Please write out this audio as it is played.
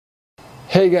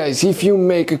Hey guys, if you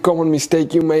make a common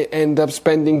mistake, you may end up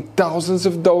spending thousands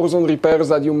of dollars on repairs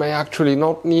that you may actually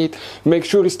not need. Make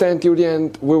sure you stay until the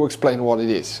end, we'll explain what it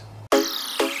is.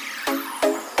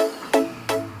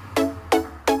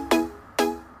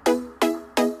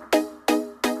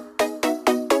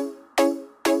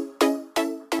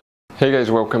 Hey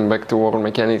guys, welcome back to World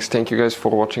Mechanics. Thank you guys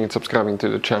for watching and subscribing to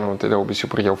the channel. Today will be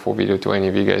super helpful video to any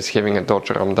of you guys having a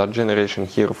Dodge Ram that generation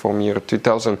here from year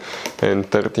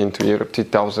 2013 to year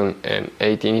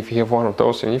 2018. If you have one of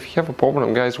those, and if you have a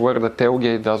problem guys where the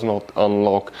tailgate does not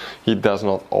unlock, it does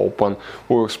not open,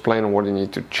 we'll explain what you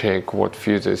need to check, what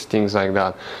fuses, things like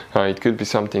that. It could be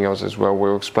something else as well.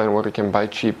 We'll explain where you can buy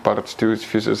cheap parts, tools,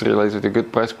 fuses, relays at a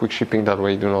good price, quick shipping, that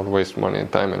way you do not waste money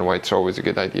and time, and why it's always a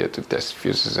good idea to test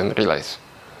fuses and relays.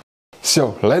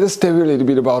 So, let us tell you a little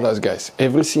bit about us guys.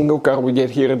 Every single car we get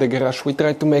here at the garage, we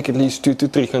try to make at least 200 to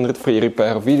 300 free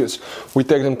repair videos. We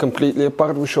take them completely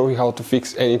apart, we show you how to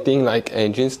fix anything like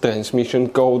engines, transmission,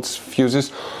 codes,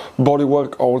 fuses,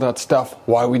 bodywork, all that stuff.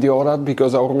 Why we do all that?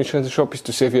 Because our mission at the shop is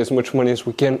to save you as much money as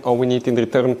we can. All we need in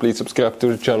return, please subscribe to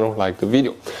the channel, like the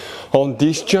video. On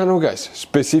this channel guys,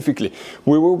 specifically,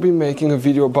 we will be making a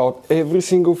video about every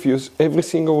single fuse, every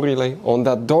single relay on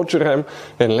that Dodge Ram.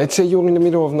 And let's say you're in the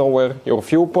middle of nowhere, your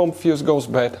fuel pump fuse goes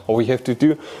bad, all we have to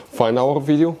do, find our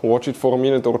video, watch it for a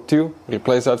minute or two,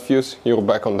 replace that fuse, you're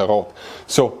back on the road.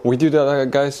 So we do that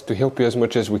guys to help you as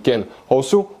much as we can.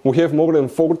 Also, we have more than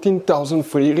 14,000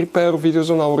 free repair videos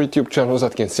on our YouTube channels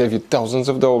that can save you thousands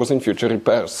of dollars in future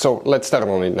repairs. So let's start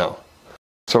on it now.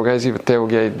 So guys, if the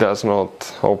tailgate does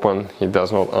not open, it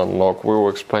does not unlock, we will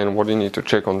explain what you need to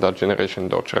check on that generation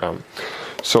Dodge Ram.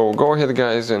 So go ahead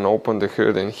guys and open the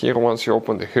hood, and here once you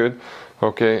open the hood,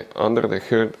 okay, under the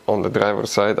hood on the driver's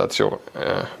side, that's your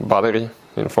battery.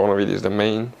 In front of it is the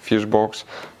main fuse box.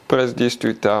 Press these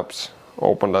two tabs,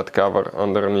 open that cover.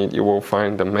 Underneath you will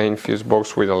find the main fuse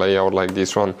box with a layout like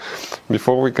this one.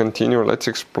 Before we continue, let's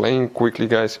explain quickly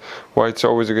guys why it's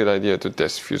always a good idea to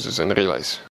test fuses and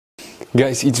relays.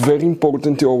 Guys, it's very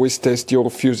important to always test your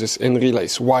fuses and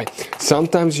relays. Why?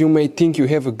 Sometimes you may think you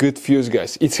have a good fuse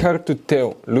guys. It's hard to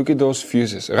tell. Look at those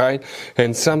fuses, right?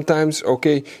 And sometimes,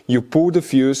 okay, you pull the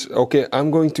fuse. Okay, I'm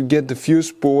going to get the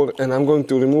fuse puller and I'm going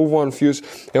to remove one fuse.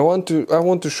 I want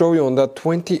to show you on that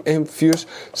 20 amp fuse.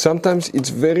 Sometimes it's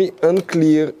very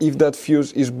unclear if that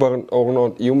fuse is burned or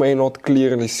not. You may not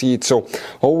clearly see it. So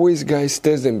always guys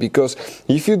test them, because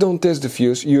if you don't test the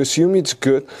fuse, you assume it's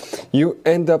good. You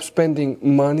end up spending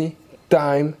money,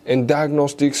 time and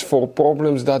diagnostics for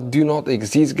problems that do not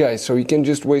exist guys. So you can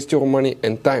just waste your money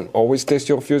and time. Always test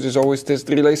your fuses, always test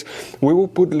relays. We will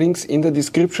put links in the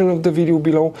description of the video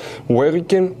below where you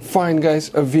can find guys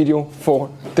a video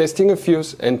for testing a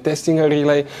fuse and testing a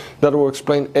relay that will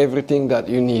explain everything that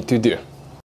you need to do.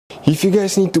 If you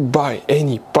guys need to buy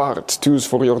any parts, tools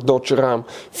for your Dodge Ram,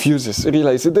 fuses,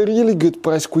 relays at a really good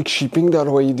price, quick shipping, that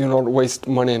way you do not waste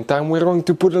money and time, we're going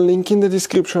to put a link in the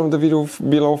description of the video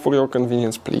below for your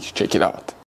convenience. Please check it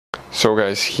out. So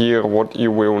guys, here what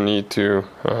you will need to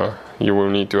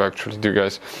actually do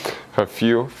guys, a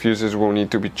few fuses will need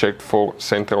to be checked for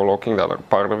central locking that are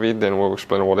part of it, then we'll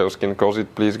explain what else can cause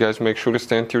it. Please guys, make sure you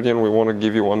stay until the end. We want to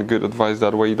give you one good advice,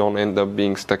 that way you don't end up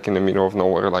being stuck in the middle of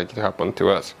nowhere like it happened to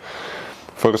us.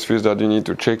 First fuse that you need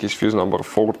to check is fuse number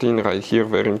 14 right here,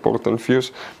 very important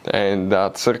fuse, and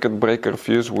that circuit breaker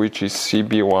fuse, which is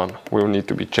CB1, will need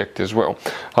to be checked as well.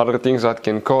 Other things that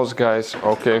can cause guys,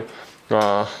 okay,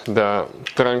 the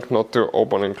trunk not to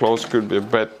open and close could be a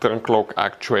bad trunk lock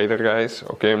actuator guys.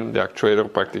 Okay, the actuator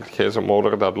practically has a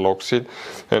motor that locks it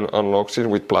and unlocks it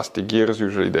with plastic gears.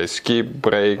 Usually they skip,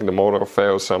 break, the motor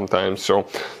fails sometimes. So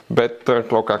bad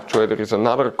trunk lock actuator is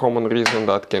another common reason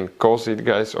that can cause it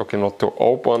guys, okay, not to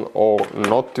open or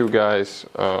not to guys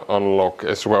unlock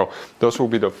as well. Those will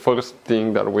be the first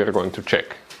thing that we're going to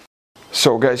check.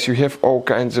 So guys, you have all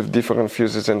kinds of different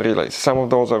fuses and relays. Some of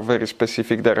those are very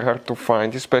specific, they're hard to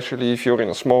find, especially if you're in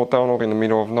a small town or in the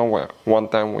middle of nowhere. One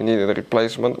time we needed a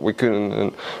replacement, we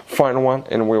couldn't find one,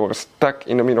 and we were stuck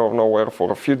in the middle of nowhere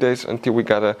for a few days until we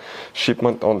got a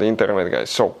shipment on the internet guys.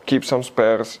 So keep some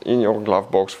spares in your glove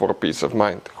box for a peace of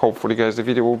mind. Hopefully guys the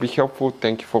video will be helpful.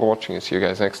 Thank you for watching and see you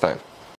guys next time.